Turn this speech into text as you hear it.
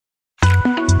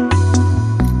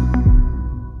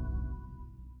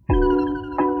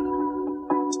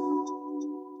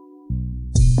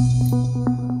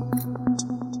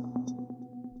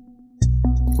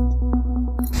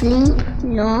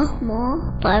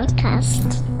more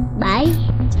podcast by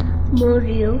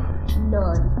Morio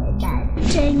Non Dad.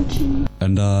 Thank you.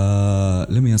 And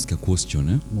let me ask a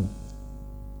question.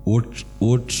 What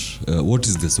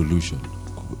is the solution?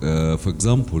 For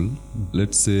example,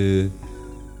 let's say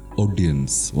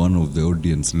one of the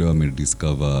audience leo may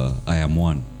discover I am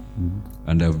one,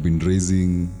 and I've been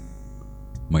raising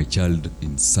my child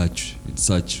in such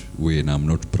way and I'm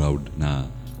not proud. Nah,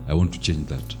 I want to change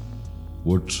that.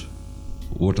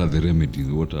 What are the remedies?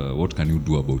 What can you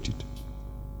do about it?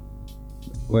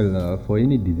 Well, for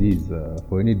any disease,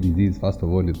 first of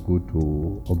all, it's good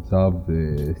to observe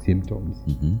the symptoms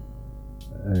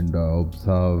and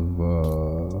observe,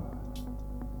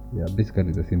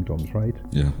 basically the symptoms, right?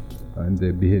 Yeah. And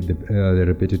the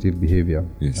repetitive behavior.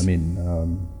 Yes. I mean,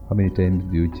 how many times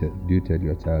do you tell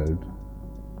your child,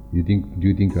 do you think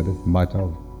you are the smarter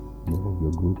of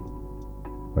your group?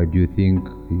 Or do you think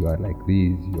you are like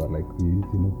this,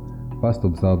 First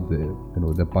observe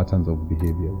the patterns of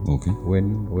behavior. Okay.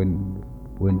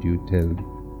 When do you tell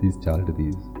this child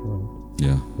this? Right?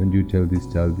 Yeah. When do you tell this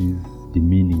child these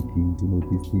demeaning things,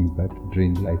 these things that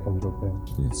drain life out of them?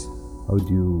 Yes. How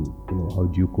do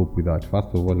you cope with that?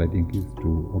 First of all, I think is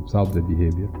to observe the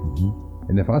behavior.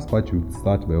 And the first part you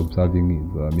start by observing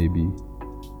is maybe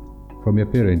from your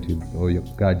parent or your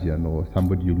guardian or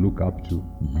somebody you look up to,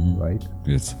 right?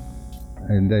 Yes.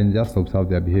 And then just observe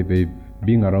their behavior.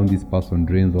 Being around this person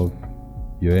drains off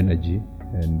your energy,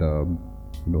 and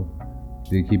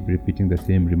they keep repeating the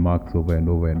same remarks over and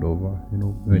over and over.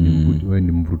 When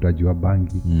ni mvutaji wa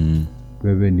bangi,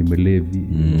 wewe ni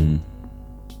mlevi.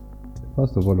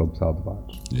 First of all, observe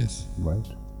that. Yes.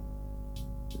 Right.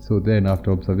 So then,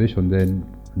 after observation, then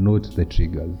note the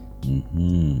triggers.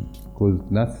 Because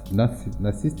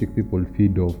narcissistic people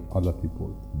feed off other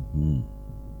people.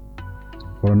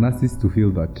 For a narcissist to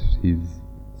feel that he's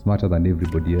smarter than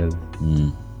everybody else,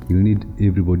 he'll need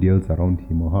everybody else around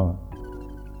him or her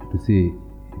to say,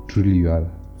 truly you are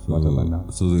smarter than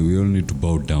us. So we all need to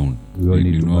bow down. We all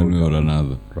need to bow one way or down,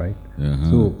 another. right? Uh-huh.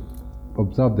 So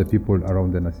observe the people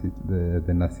around the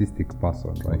narcissistic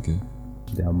person, right? Okay.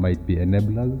 There might be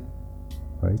enablers,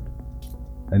 right?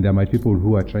 And there might be people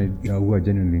who are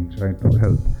genuinely trying to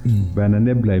help. By an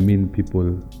enabler, I mean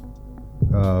people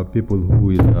who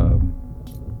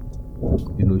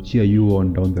will, cheer you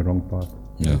on down the wrong path.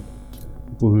 Yeah.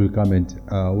 People who will come and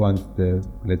once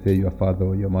let's say your father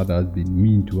or your mother has been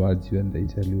mean towards you, and they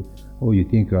tell you, oh, you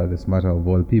think you are the smarter of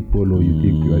all people, or you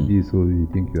think you are this, or you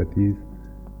think you are this.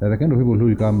 They're the kind of people who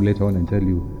will come later on and tell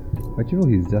you, but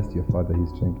he's just your father,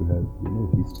 he's trying to help.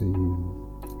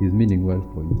 He's meaning well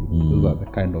for you. Those are the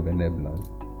kind of enablers.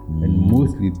 And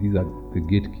mostly these are the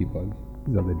gatekeepers.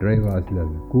 These are the drivers, these are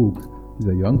the cooks, these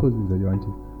are your uncles, these are your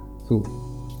aunties. So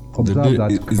observe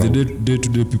that crowd. Is the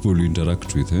day-to-day people you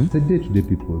interact with, eh? The day-to-day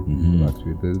people you interact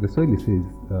with. The Swahili says,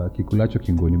 kikulacho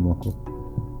kingoni mwako.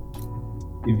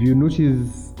 If you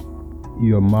notice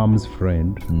your mom's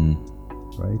friend,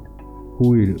 right,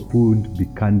 who won't be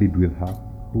candid with her,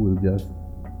 who will just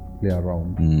play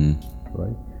around,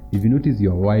 right? If you notice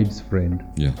your wife's friend,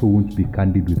 who won't be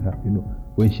candid with her,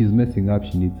 when she's messing up,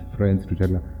 she needs friends to tell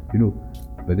her,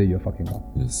 but then you're fucking up.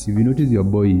 Yes. If you notice your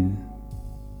boys,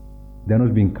 they're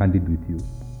not being candid with you.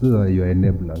 Those are your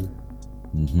enablers,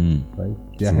 right?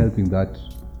 They are helping that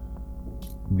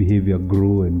behavior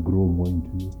grow and grow more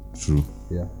into you. True.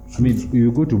 Yeah. I mean,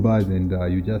 you go to bars and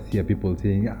you just hear people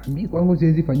saying,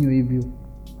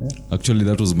 Actually,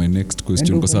 that was my next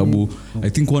question. Because I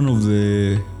think one of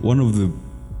the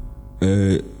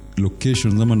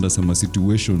locations, some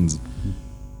situations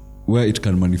where it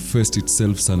can manifest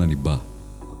itself sana ni bar.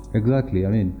 Exactly. I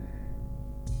mean,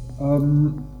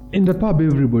 in the pub,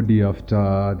 everybody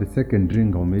after the second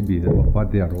drink or maybe the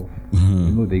part thereof,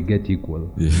 they get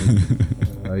equal. Yeah.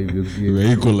 We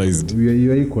are equalized.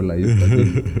 You are equalized.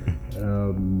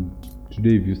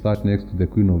 Today, if you start next to the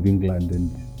Queen of England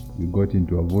and you got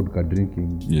into a vodka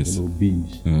drinking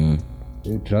binge,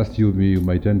 trust you me, you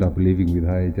might end up living with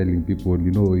her, telling people,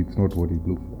 it's not what it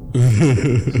looks like.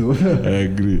 So, I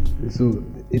agree. So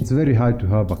it's very hard to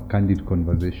have a candid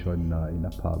conversation in a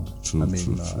pub. True.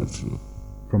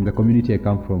 From the community I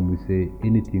come from, we say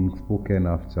anything spoken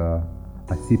after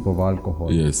a sip of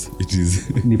alcohol. Yes, it is.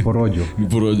 Ni porojo. Ni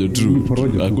porojo, true.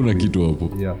 Hakuna kitu hapo.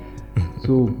 Yeah.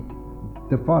 So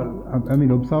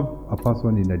observe a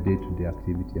person in a day-to-day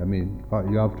activity.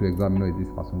 You have to examine, is this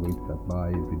person going to that bar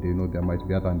every day? There might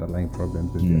be other underlying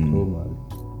problems with their home,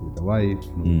 with the wife,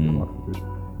 with the work situation.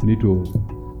 You need to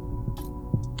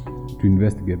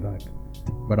investigate that.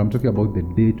 But I'm talking about the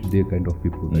day-to-day kind of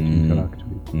people that you interact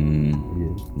with.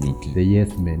 Yes. Okay. The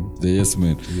yes men. The yes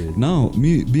man. Yes. Now,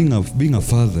 me being a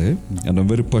father, and I'm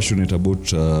very passionate about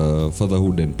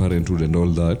fatherhood and parenthood and all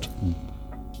that.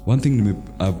 One thing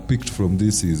I've picked from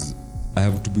this is I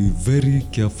have to be very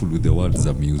careful with the words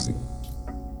I'm using.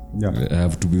 Yeah. I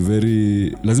have to be very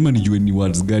lazima nijue ni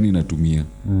words gani natumia.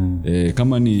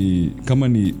 Kama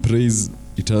ni praise,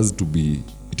 it has to be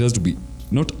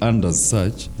not and as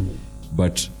such,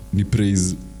 but ni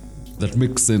praise that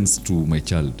makes sense to my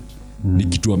child. Ni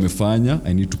kitu amefanya,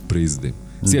 I need to praise them.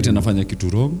 Si ati anafanya kitu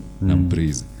wrong, na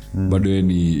praise. Bado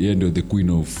yeye ndio the queen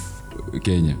of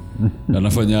Kenya.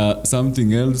 Anafanya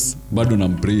something else, bado na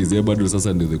praise. Yeye bado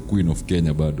sasa ndio the queen of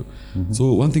Kenya bado.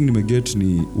 So one thing nimeget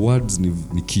ni words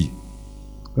ni key.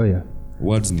 Oh yeah.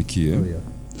 Words ni key. Oh yeah.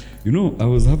 You know, I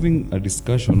was having a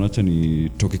discussion, acha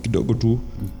nitoke kidogo tu.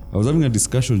 I was having a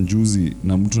discussion juzi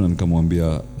na mtu na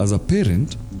nikamwambia, as a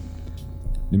parent,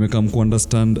 nimekam ku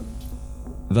understand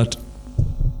that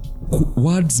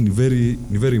words ni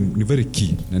very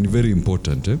key na ni very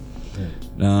important.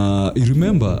 You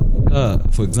remember,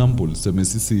 for example, sema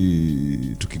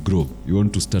sisi tukigrow, you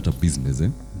want to start a business.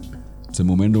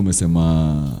 Sema umeenda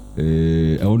umesema,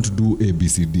 I want to do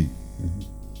ABCD.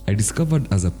 I discovered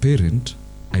as a parent,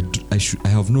 I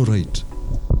have no right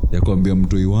ya kuambia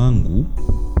mtoi wangu,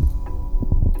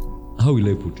 how will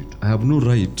I put it? I have no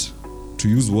right to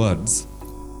use words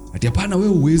ati hapana wewe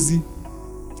uwezi,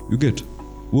 you get,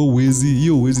 wewe uwezi,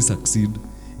 hiyo uwezi succeed.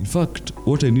 In fact,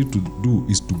 what I need to do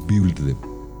is to build them.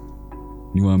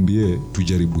 Niwaambie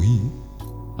tujaribu hii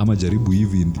ama jaribu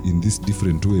hivi in this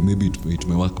different way, maybe it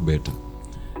may work better.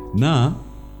 Na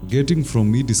getting from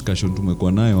me discussion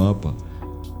tumekuwa nayo hapa,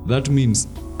 that means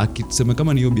akisema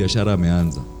kama ni hiyo biashara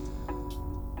ameanza,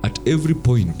 at every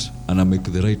point ana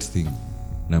make the right thing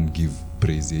na give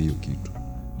praise ya hiyo kitu.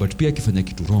 But pia akifanya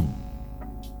kitu wrong,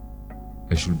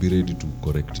 I should be ready to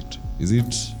correct it. Is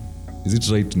it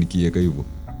right nikiweka hivyo?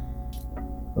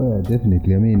 Oh yeah,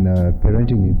 definitely. I mean,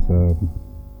 parenting, it's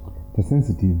a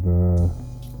sensitive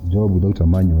job without a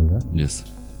manual. Yes.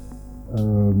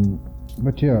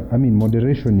 But yeah, I mean,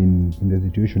 moderation in the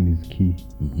situation is key.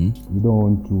 You don't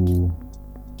want to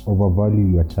overvalue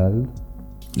your child.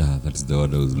 That's the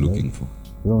word I was looking for.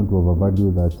 You don't want to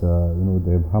overvalue that,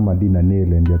 they've hammered in a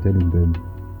nail and you're telling them,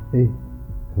 hey,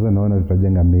 sasa naona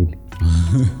tutajenga meli.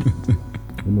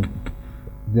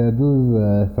 There are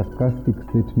those sarcastic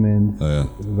statements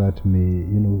that may,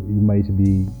 you might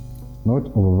be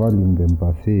not overvaluing them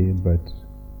per se, but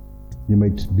you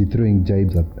might be throwing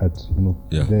jibes at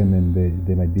them, and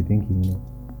they might be thinking,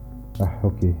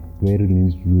 okay, do I really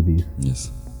need to do this?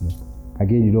 Yes.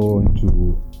 Again, you don't want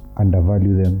to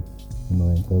undervalue them,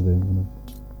 and tell them,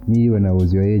 me when I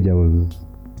was your age, I was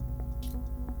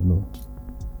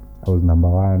number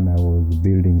one. I was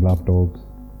building laptops.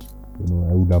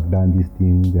 I would have done this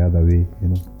thing the other way.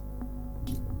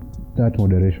 That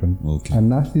moderation. Okay. A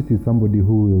narcissist is somebody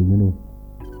who will,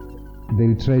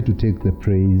 they'll try to take the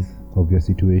praise of your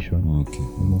situation. Okay.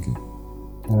 Okay.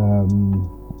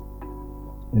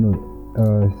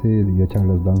 Say your child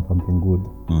has done something good,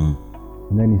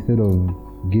 and then instead of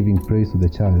giving praise to the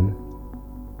child,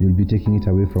 you'll be taking it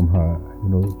away from her.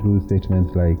 Through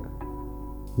statements like,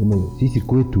 sisi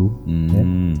kwetu,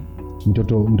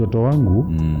 mtoto wangu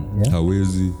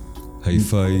hawezi,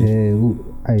 haifai,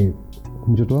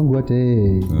 mtoto wangu hata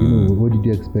what did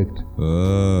you expect?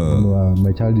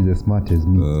 My child is as smart as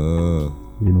me.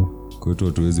 Kwetu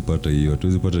hatuwezi pata hiyo,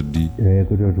 hatuwezi pata D.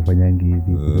 Kwetu hatufanyangi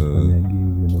hivi,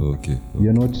 Okay.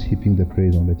 You're not heaping the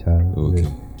praise on the child. Okay.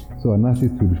 So a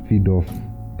narcissist will feed off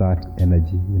that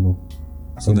energy,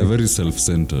 So they're very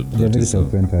self-centered. They're very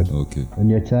self-centered. Okay. When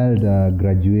your child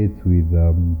graduates with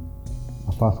a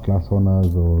first-class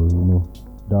honors, or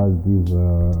does this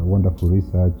wonderful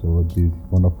research or this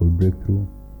wonderful breakthrough,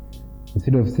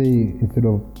 instead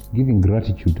of giving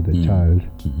gratitude to the child,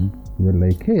 you're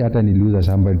like, hey, hata niliuza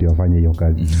shamba ndio afanye hiyo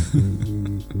kazi.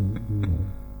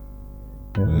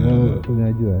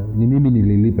 Unajua ni mimi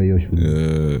nililipa hiyo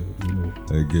shule.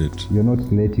 I get. You're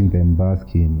not letting them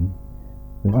bask in.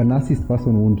 A narcissist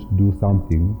person won't do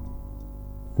something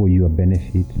for your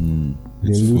benefit.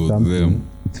 It's do for something. them.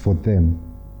 It's for them.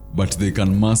 But they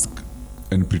can mask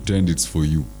and pretend it's for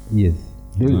you. Yes.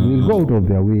 They'll go out of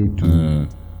their way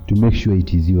to make sure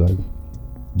it is yours.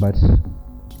 But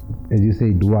as you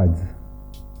said, words,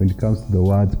 when it comes to the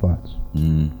words part,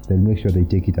 they'll make sure they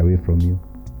take it away from you.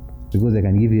 Because they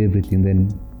can give you everything,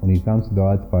 then when it comes to the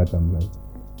words part, I'm like,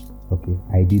 okay,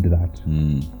 I did that.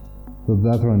 So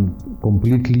that one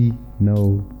completely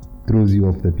now throws you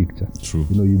off the picture. True.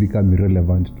 You become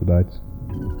irrelevant to that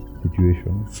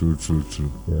situation. True.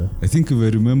 Yeah. I think if I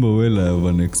remember well, I have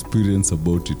an experience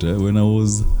about it. When I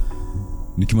was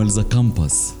nikimaliza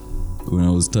campus, when I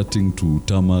was starting to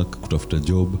tarmac kutafuta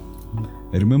job,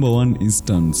 I remember one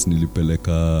instance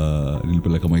nilipeleka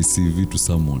my CV to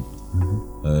someone.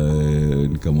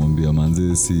 Nikamwambia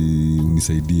manze si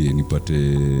unisaidie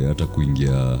nipate hata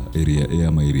kuingia area A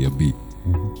ama area B.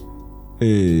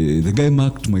 The guy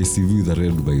marked my CV with a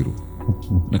red biro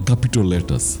na capital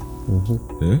letters.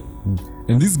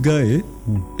 And this guy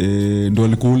ndo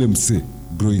alikuwa ule mse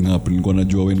growing up. Nilikuwa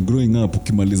najua when growing up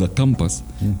ukimaliza campus,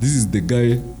 this is the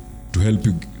guy to help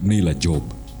you nail a job.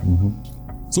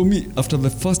 So me, after the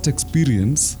first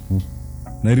experience,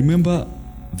 I remember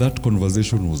that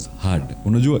conversation was hard.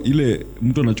 Unajua ile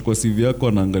mtu anachukua CV yako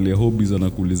anaangalia hobbies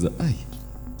anakuuliza,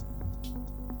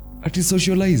 ati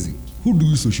socializing, who do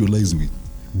you socialize with?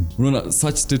 Unaona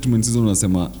such statements hizo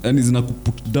unasema, yani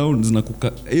zinakuput down,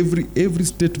 zinakuka every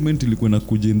statement ilikuwa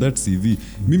inakuja in that CV.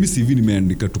 Mimi CV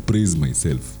nimeandika to praise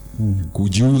myself.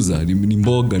 Kujiuza ni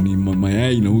mboga ni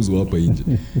mayai inauzwa hapa nje.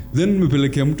 Then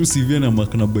nimepelekea mtu CV na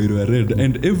makna biro ya red,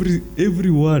 and every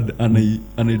word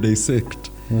ana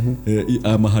dissect.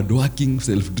 I'm a hardworking,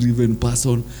 self-driven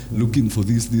person looking for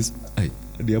this.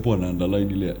 Hadi hapo ana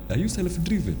underline ile, are you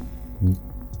self-driven?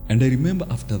 And I remember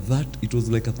after that, it was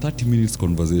like a 30 minutes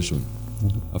conversation.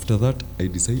 After that, I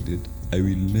decided I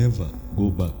will never go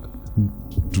back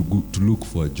to look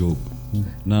for a job.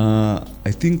 Now,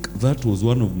 I think that was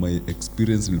one of my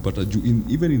experience nilipata juu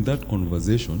even in that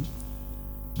conversation,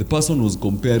 the person was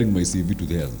comparing my CV to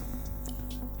theirs.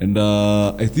 And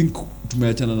I think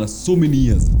tumeachana na so many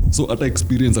years. So hata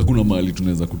experience hakuna mahali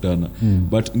tunaweza kutana.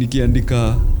 But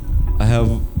nikiandika I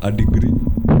have a degree.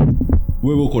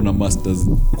 Wewe uko na masters,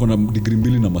 uko na degree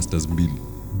 2 na masters 2.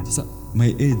 Sasa my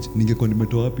age ningekuwa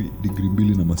nimetoa wapi degree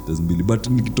 2 na masters 2? But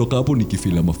nikitoka hapo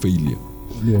nikifeel I'm a failure.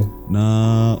 Yeah.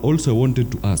 Na also I wanted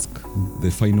to ask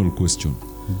the final question.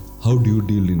 How do you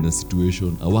deal in a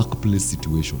situation, a workplace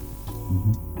situation?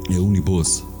 Uni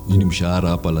boss, ni mshahara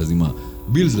hapa lazima,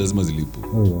 bills lazima zilipo.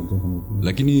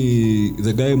 Lakini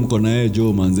the guy mko naye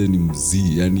Joe manze ni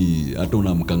mzee, yani hata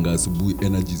unamkanga asubuhi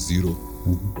energy zero.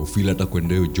 Or feel hata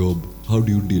kwenda hiyo job. How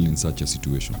do you deal in such a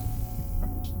situation?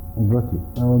 Exactly.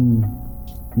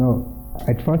 Now,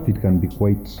 at first it can be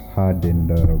quite hard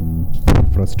and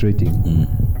frustrating,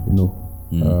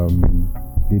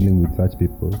 dealing with such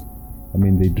people. I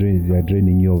mean, they are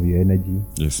draining you of your energy.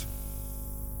 Yes.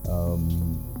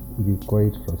 It is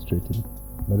quite frustrating.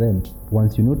 But then,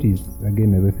 once you notice,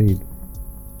 again, as I said,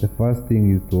 the first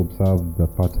thing is to observe the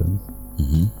patterns.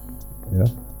 Yeah,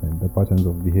 and the patterns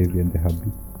of behavior and the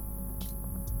habits.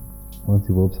 Once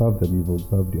you've observed them, you've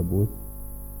observed your boss,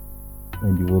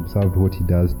 and you've observed what he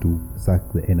does to suck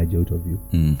the energy out of you.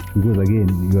 Because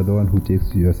again, you are the one who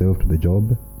takes yourself to the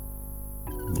job,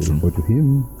 you report to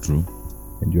him,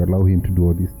 and you allow him to do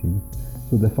all these things.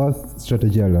 So the first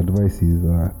strategy I'll advise is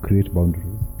create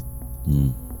boundaries.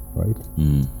 Right?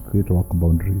 Create work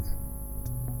boundaries.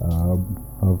 Have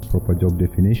proper job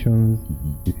definitions.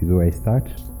 This is where I start,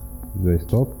 this is where I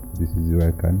stop, this is where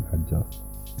I can adjust.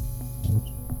 Right?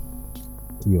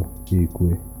 If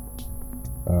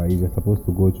you're supposed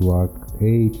to go to work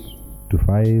 8 to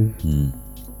 5,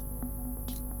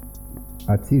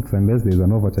 at 6, unless there's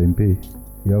an overtime pay,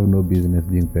 you have no business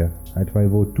being there. At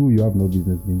 5:02, you have no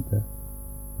business being there,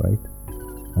 right?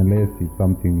 Unless it's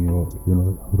something out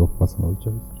of personal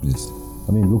choice. Yes.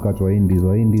 I mean, look at Indies.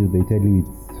 They tell you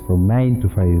it's from 9 to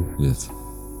 5. Yes.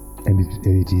 And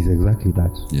it is exactly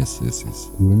that. Yes.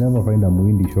 You will never find a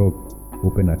Muindi shop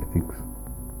open at 6.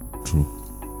 True.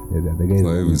 Yeah, the guys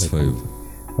 5 is 5.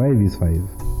 5 is 5.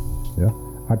 Yeah.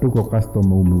 Hata uko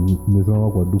customer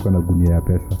umesimama kwa duka na gunia ya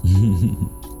pesa.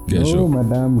 Yeah, sure.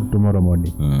 Madam, tomorrow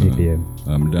morning, 8 a.m.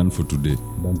 I'm done for today.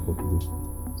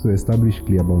 So establish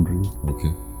clear boundaries.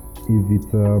 Okay. If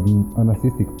it's a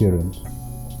narcissistic parent,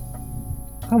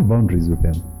 have boundaries with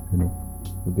them.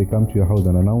 If they come to your house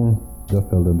unannounced, just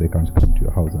tell them they can't come to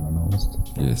your house unannounced.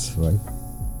 Yes. Right?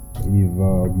 If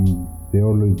they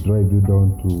always drive you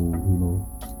down to,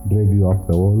 drive you off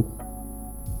the walls,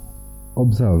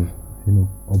 observe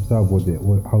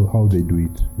how they do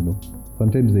it.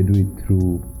 Sometimes they do it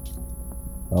through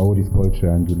what is called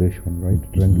triangulation,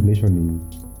 right? Triangulation is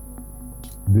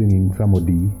bringing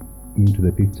somebody into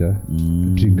the picture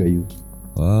to trigger you.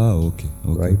 Okay.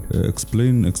 Right?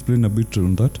 Explain a bit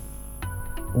on that.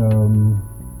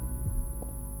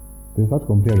 They start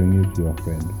comparing you to your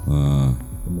friend.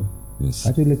 Yes.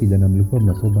 Actually, kijana mlikuwa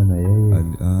mnasoma na yeye.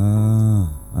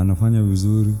 Anafanya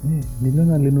vizuri.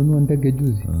 Niliona alinunua ndege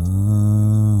juzi.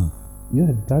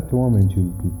 At that moment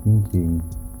you'll be thinking,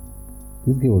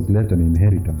 This guy was left an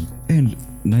inheritance. And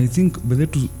I think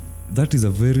that is a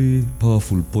very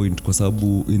powerful point kwa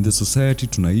sababu in the society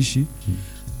tunaishi,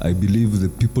 I believe the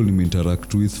people you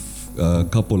interact with, a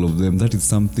couple of them, that is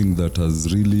something that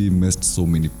has really messed so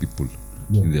many people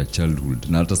in their childhood.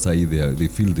 Na hata sahi they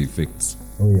feel the effects.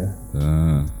 Oh yeah.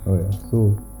 Oh yeah.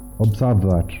 So observe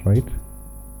that, right?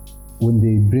 When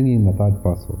they bring in a third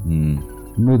person,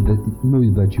 know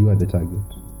that you are the target.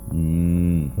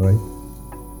 Right?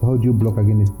 So how do you block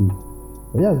against this?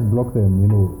 Well, just block them,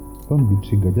 don't be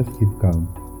triggered, just keep calm.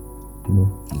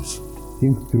 Yes.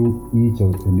 Think through each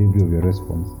and every of your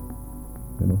response.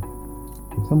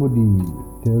 If somebody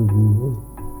tells you,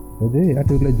 hey,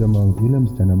 hata yule jamaa yule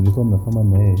msichana mlikuwa mnasoma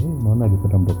na yeye, naona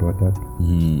alipata mtoto wa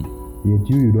 3. Yet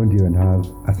you don't even have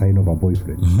a sign of a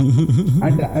boyfriend.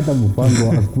 Hata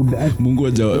mpango akuda.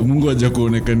 Mungu haja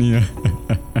kuonekania.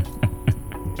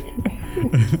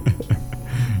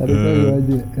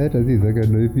 Hata si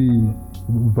second hivi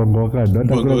mpango wa kando.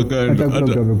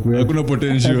 Hakuna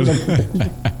potential.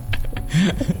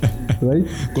 Right?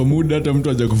 Kwa muda hata mtu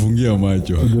haja kufungia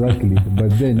macho. Exactly.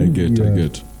 But then I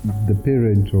get. The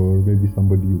parent or maybe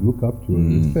somebody you look up to or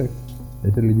respect,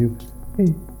 they're telling you,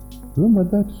 hey,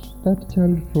 remember that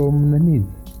child from Naniz?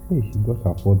 Hey, she got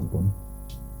her 4th born.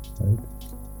 Right?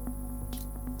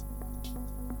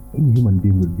 Any human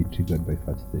being will be triggered by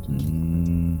such statements.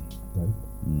 Right?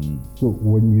 So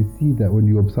when you see that, when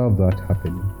you observe that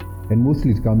happening, and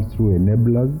mostly it comes through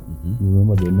enablers.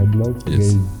 Remember the enablers?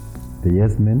 Yes. The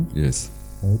yes men. Yes.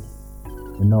 Right?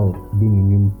 And now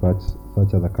bringing in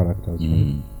such other characters.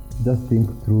 Right? Just think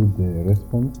through the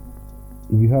response.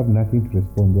 If you have nothing to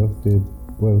respond, just say,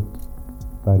 well,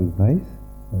 that is nice,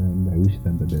 and I wish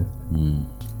them the best.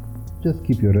 Just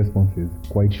keep your responses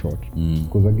quite short.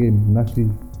 Because again,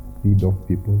 narcissists feed off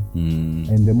people.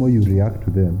 And the more you react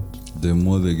to them, the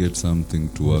more they get something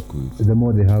to work with. The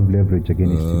more they have leverage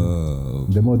against you.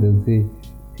 The more they'll say,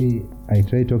 hey, I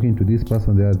tried talking to this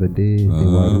person the other day, they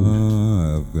were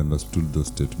rude. I've understood those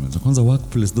statements. Kwanza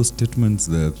workplace, those statements,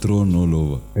 they're thrown all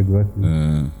over. Exactly.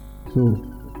 So,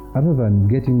 other than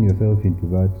getting yourself into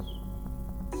that,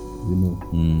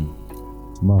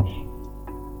 mash,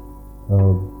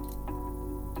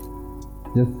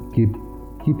 just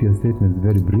keep your statements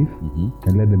very brief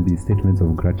and let them be statements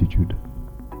of gratitude.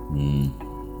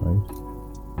 Right?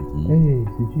 Hey,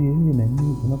 sijui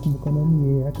nani unakumbuka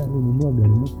nani hata nilinunua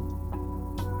gari.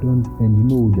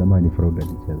 And jamani fraud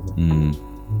alicheza.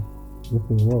 Just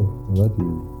say, wow,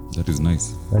 that is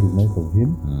nice. That is nice of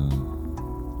him.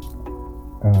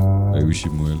 I wish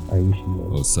him well.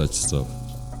 Or such stuff.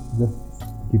 Just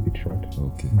keep it short.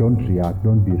 Okay. Don't react.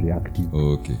 Don't be reactive.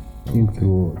 Okay. Think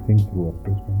through a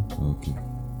statement. Okay.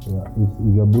 Yeah.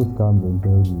 If your boss comes and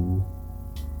tells you,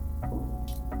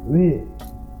 we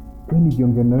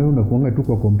nikiongea na wewe unakuanga tu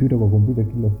kwa computer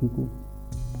kila siku.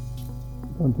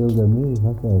 Don't tell them, hey,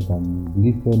 hata I can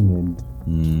listen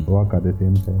and work at the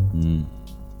same time.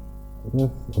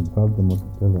 Just observe them and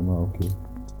tell them, okay,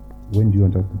 when do you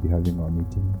want us to be having our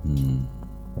meeting?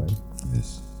 Right?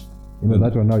 Yes.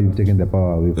 That one now you've taken the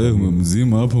power away from him.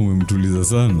 Umemzima hapo, umemtuliza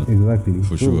sana. Exactly.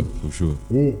 For sure.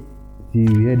 Hey,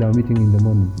 we had our meeting in the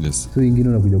morning. Yes. So ingine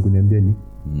unakuja kuniambia ni.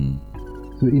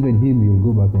 So even him will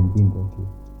go back and think, okay,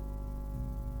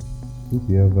 if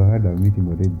you have had a meeting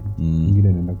already,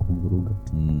 ingine naenda kumvuruga.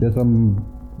 There's some,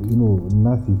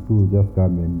 narcissists who just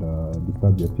come and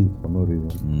disturb your peace for no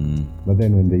reason. But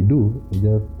then when they do, they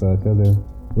just tell them,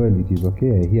 well, it is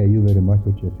okay, I hear you very much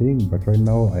what you're saying, but right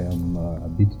now I am a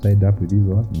bit tied up with this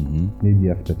one. Maybe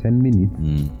after 10 minutes,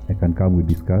 I can come, we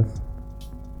discuss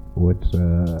what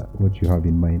you have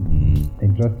in mind.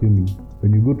 And trust me,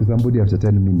 when you go to somebody after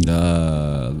 10 minutes,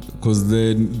 because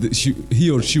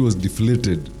he or she was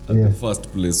deflated at the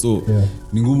first place, so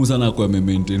ni ngumu sana kwa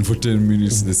maintain for 10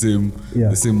 minutes the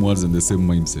same words and the same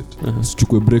mindset.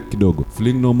 Tuchukue break kidogo.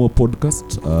 Fling No More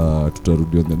podcast,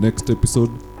 tutarudi on the next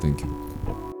episode. Thank you.